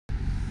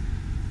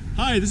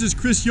Hi, this is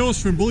Chris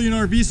Yost from Bullyan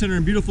RV Center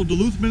in beautiful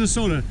Duluth,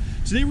 Minnesota.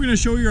 Today we're going to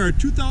show you our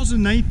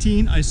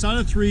 2019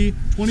 Isata 3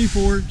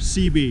 24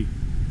 CB.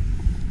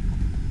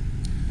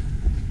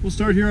 We'll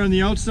start here on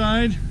the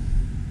outside.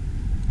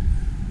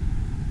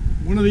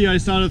 One of the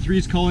Isata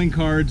 3's calling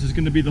cards is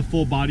going to be the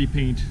full body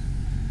paint.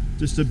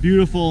 Just a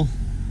beautiful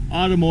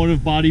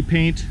automotive body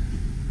paint.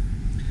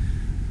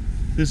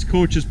 This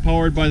coach is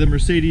powered by the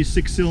Mercedes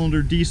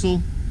 6-cylinder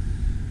diesel,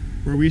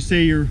 where we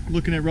say you're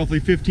looking at roughly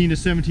 15 to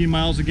 17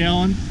 miles a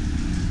gallon,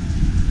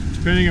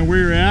 depending on where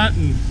you're at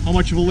and how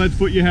much of a lead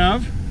foot you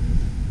have.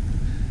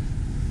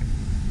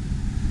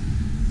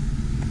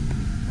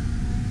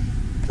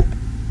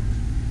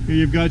 Here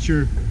you've got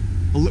your,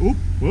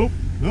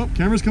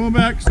 camera's coming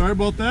back, sorry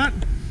about that.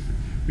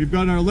 We've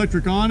got our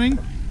electric awning.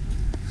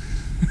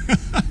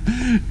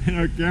 And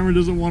our camera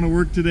doesn't want to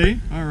work today.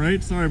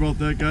 Alright, sorry about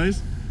that,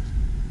 guys.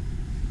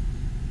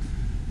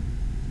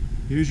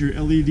 Here's your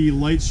LED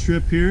light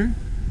strip here.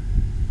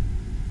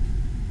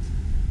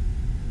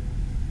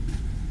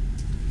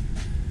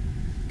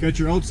 Got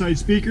your outside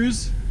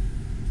speakers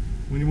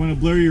when you want to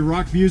blare your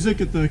rock music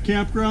at the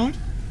campground.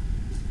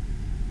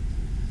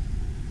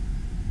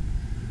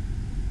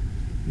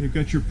 You've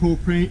got your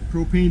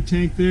propane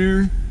tank there,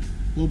 a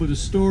little bit of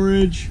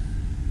storage.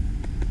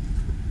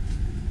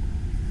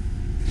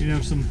 You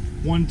have some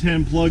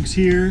 110 plugs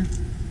here.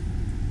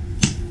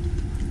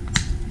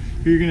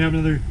 Here you're going to have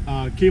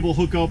another cable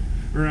hookup,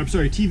 or I'm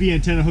sorry, TV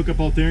antenna hookup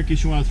out there in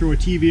case you want to throw a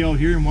TV out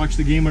here and watch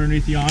the game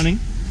underneath the awning.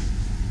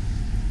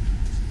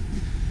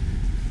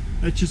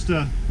 That's just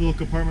a little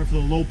compartment for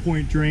the low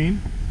point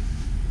drain.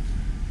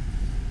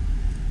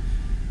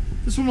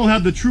 This one will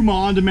have the Truma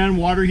on-demand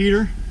water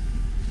heater.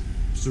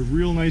 It's a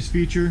real nice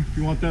feature if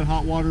you want that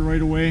hot water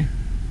right away,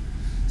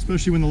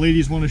 especially when the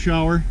ladies want to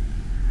shower.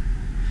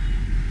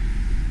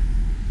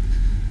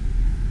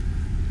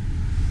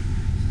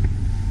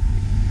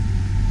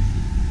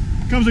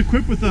 Comes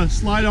equipped with a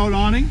slide-out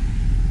awning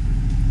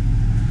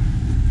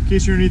in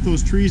case you're underneath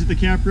those trees at the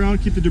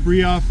campground. Keep the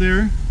debris off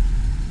there.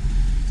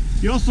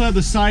 You also have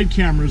the side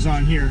cameras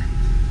on here,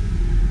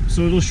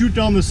 so it'll shoot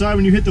down the side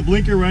when you hit the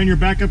blinker. Right on your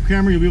backup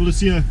camera, you'll be able to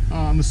see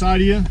on the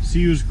side of you,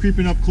 see who's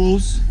creeping up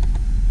close.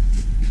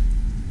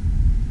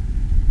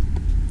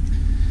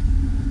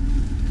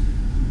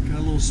 Got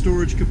a little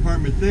storage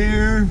compartment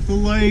there with the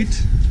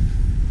light.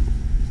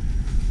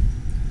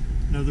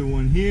 Another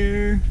one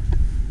here.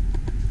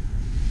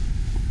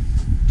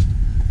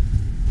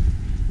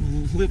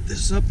 We'll lift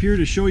this up here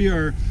to show you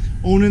our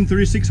Onan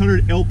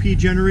 3600 LP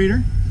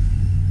generator.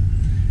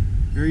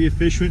 Very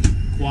efficient,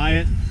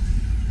 quiet.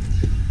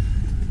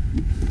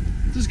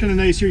 This is kind of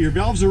nice here. Your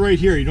valves are right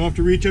here. You don't have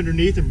to reach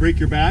underneath and break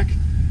your back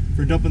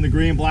for dumping the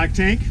gray and black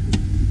tank.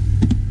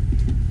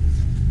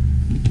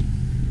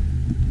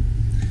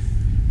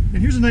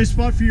 And here's a nice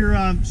spot for your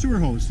sewer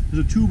hose.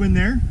 There's a tube in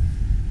there.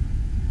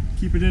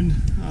 Keep it in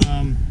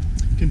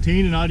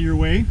contained and out of your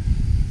way.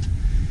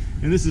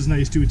 And this is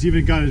nice too. It's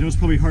even got, I know it's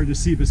probably hard to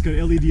see, but it's got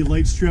an LED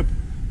light strip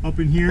up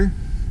in here.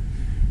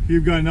 Here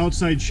you've got an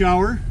outside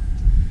shower.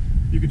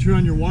 You can turn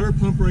on your water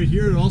pump right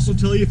here. It'll also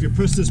tell you, if you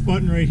press this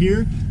button right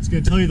here, it's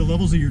going to tell you the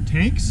levels of your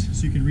tanks,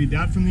 so you can read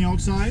that from the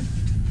outside.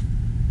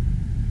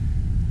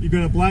 You've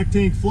got a black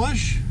tank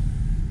flush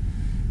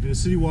and a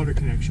city water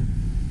connection.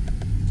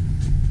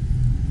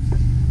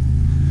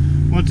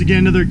 Once again,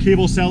 another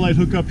cable satellite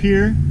hookup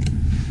here.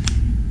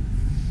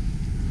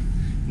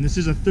 And this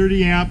is a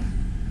 30 amp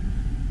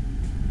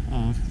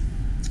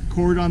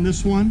cord on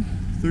this one,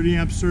 30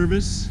 amp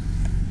service.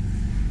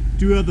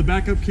 Do have the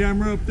backup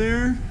camera up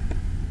there.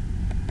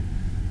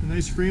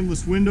 Nice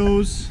frameless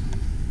windows,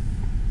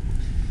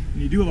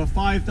 and you do have a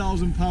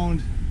 5,000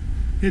 pound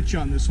hitch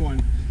on this one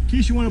in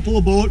case you want to pull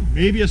a boat,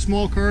 maybe a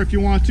small car if you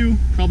want to.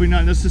 Probably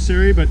not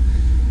necessary, but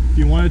if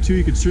you wanted to,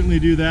 you could certainly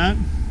do that.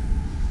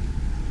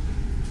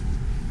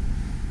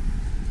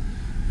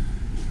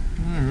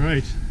 All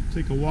right,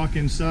 take a walk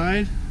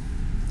inside.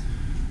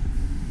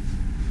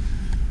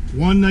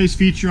 One nice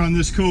feature on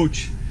this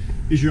coach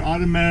is your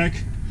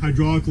automatic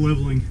hydraulic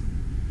leveling.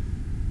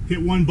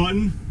 Hit one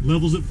button,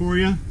 levels it for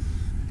you.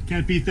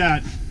 Can't beat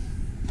that.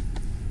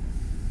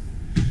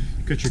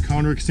 You've got your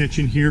counter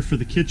extension here for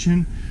the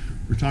kitchen.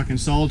 We're talking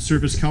solid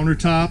surface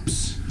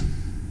countertops.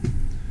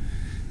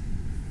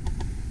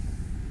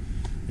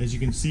 As you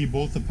can see,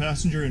 both the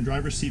passenger and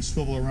driver's seats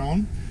swivel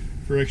around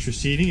for extra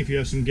seating if you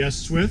have some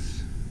guests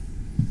with.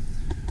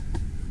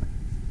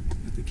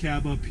 Got the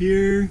cab up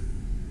here.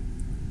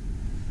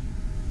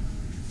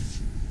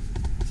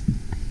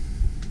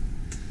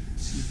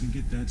 See if we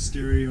can get that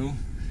stereo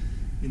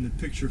in the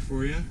picture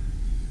for you.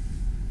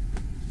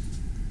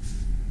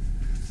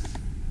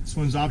 This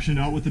one's optioned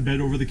out with the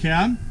bed over the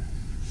cab.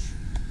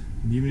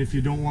 And even if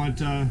you don't want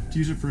to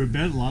use it for a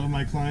bed, a lot of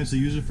my clients, they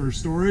use it for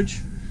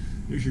storage.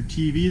 There's your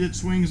TV that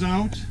swings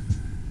out.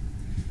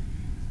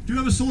 Do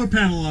have a solar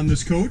panel on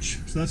this coach,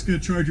 so that's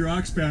going to charge your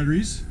aux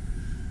batteries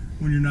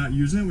when you're not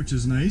using it, which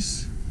is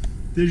nice.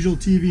 Digital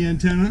TV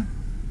antenna,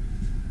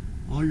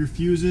 all your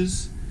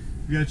fuses.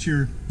 You got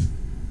your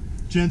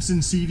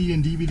Jensen CD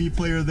and DVD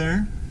player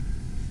there.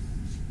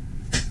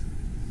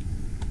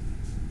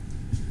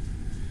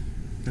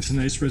 That's a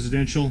nice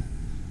residential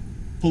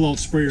pull-out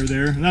sprayer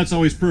there, and that's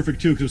always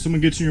perfect too, because if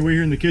someone gets in your way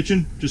here in the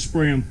kitchen, just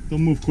spray them. They'll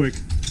move quick.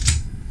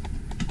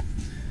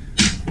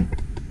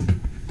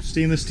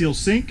 Stainless steel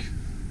sink,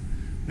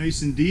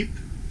 nice and deep.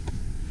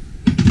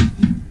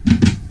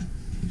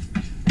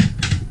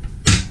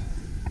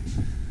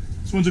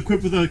 This one's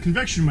equipped with a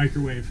convection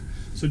microwave.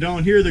 So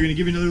down here they're going to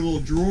give you another little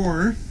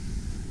drawer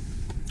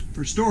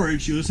for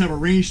storage. You just have a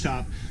range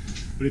top,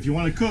 but if you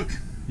want to cook,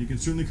 you can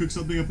certainly cook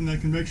something up in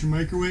that convection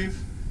microwave.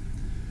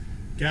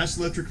 Gas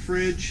electric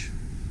fridge.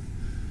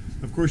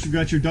 Of course, you've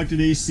got your ducted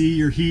AC,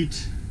 your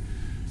heat.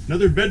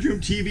 Another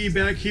bedroom TV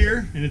back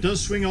here, and it does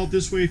swing out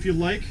this way if you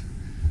like.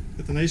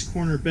 Got the nice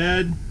corner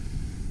bed.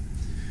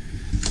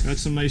 Got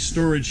some nice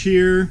storage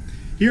here.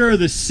 Here are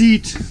the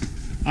seat,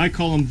 I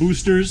call them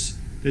boosters,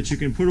 that you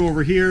can put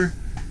over here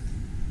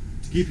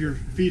to keep your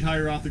feet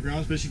higher off the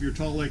ground, especially if you're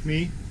tall like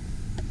me.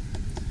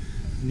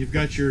 And you've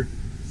got your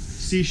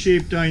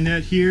C-shaped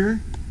dinette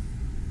here,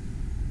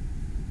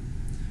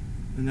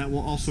 and that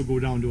will also go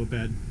down to a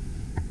bed.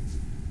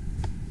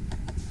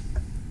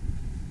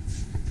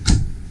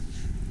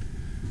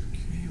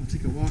 Okay, we'll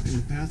take a walk in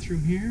the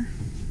bathroom here.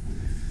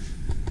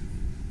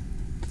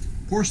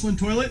 Porcelain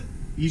toilet,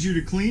 easier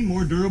to clean,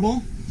 more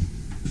durable.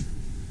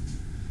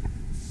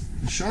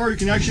 The shower you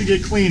can actually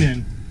get clean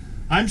in.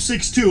 I'm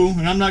 6'2",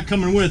 and I'm not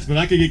coming with, but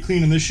I could get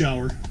clean in this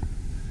shower.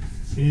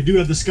 And you do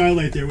have the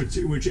skylight there,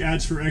 which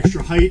adds for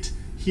extra height,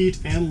 heat,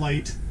 and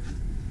light.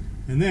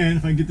 And then,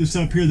 if I can get this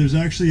up here, there's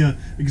actually a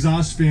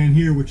exhaust fan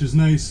here, which is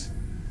nice.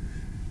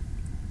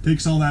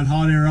 Takes all that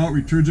hot air out,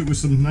 returns it with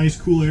some nice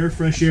cool air,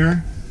 fresh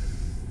air.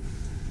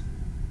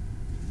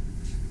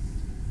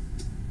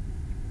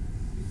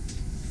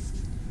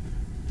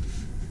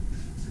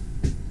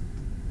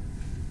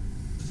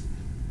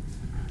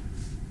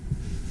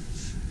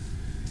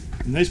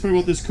 The nice part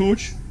about this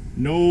coach,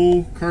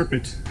 no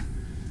carpet.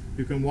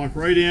 You can walk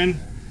right in.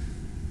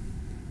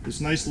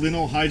 This nice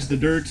lino hides the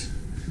dirt,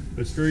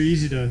 but it's very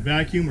easy to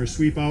vacuum or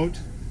sweep out.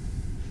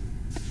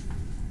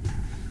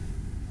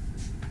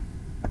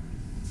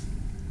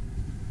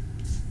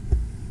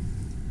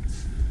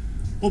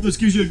 Hope this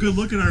gives you a good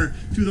look at our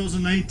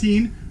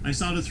 2019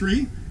 Isata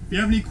 3. If you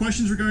have any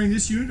questions regarding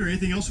this unit or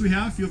anything else we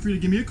have, feel free to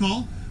give me a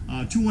call.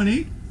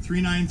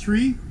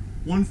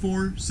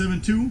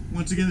 218-393-1472.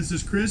 Once again, this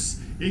is Chris,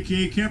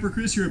 aka Camper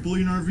Chris, here at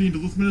Bullyan RV in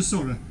Duluth,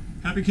 Minnesota.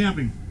 Happy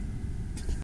camping.